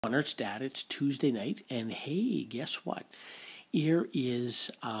It's Dad. It's Tuesday night, and hey, guess what? Here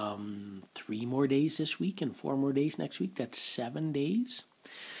is 3 more days this week and 4 more days next week. That's 7 days.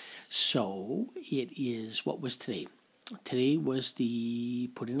 So it is, what was today? Today was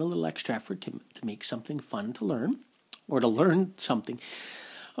the put in a little extra effort to make something fun to learn, or to learn something.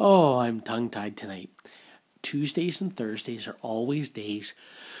 Oh, I'm tongue-tied tonight. Tuesdays and Thursdays are always days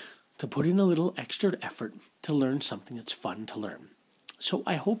to put in a little extra effort to learn something that's fun to learn. So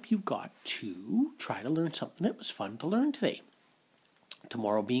I hope you got to try to learn something that was fun to learn today.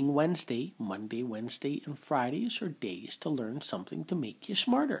 Tomorrow being Wednesday, Monday, Wednesday, and Fridays are days to learn something to make you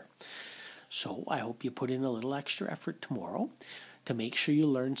smarter. So I hope you put in a little extra effort tomorrow to make sure you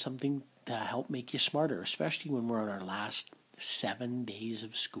learn something to help make you smarter, especially when we're on our last 7 days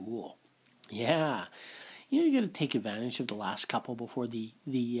of school. Yeah, you got to take advantage of the last couple before the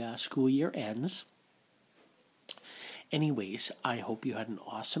school year ends. Anyways, I hope you had an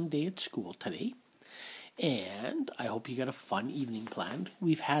awesome day at school today, and I hope you got a fun evening planned.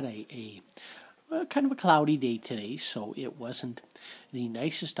 We've had a kind of a cloudy day today, so it wasn't the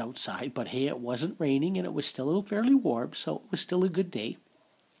nicest outside, but hey, it wasn't raining, and it was still fairly warm, so it was still a good day.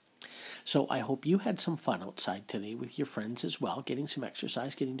 So I hope you had some fun outside today with your friends as well, getting some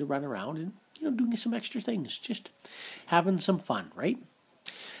exercise, getting to run around, and doing some extra things, just having some fun, right?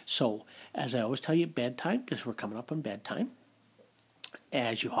 So, as I always tell you at bedtime, because we're coming up on bedtime,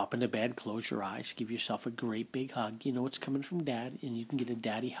 as you hop into bed, close your eyes, give yourself a great big hug. You know it's coming from Dad, and you can get a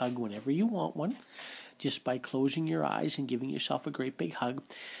daddy hug whenever you want one, just by closing your eyes and giving yourself a great big hug.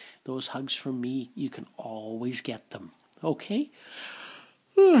 Those hugs from me, you can always get them, okay?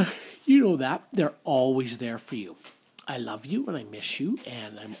 You know that. They're always there for you. I love you, and I miss you,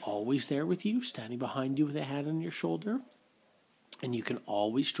 and I'm always there with you, standing behind you with a hand on your shoulder. And you can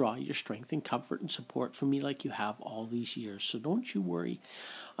always draw your strength and comfort and support from me like you have all these years. So don't you worry.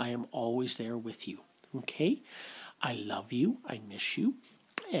 I am always there with you. Okay? I love you. I miss you.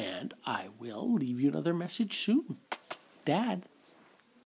 And I will leave you another message soon. Dad.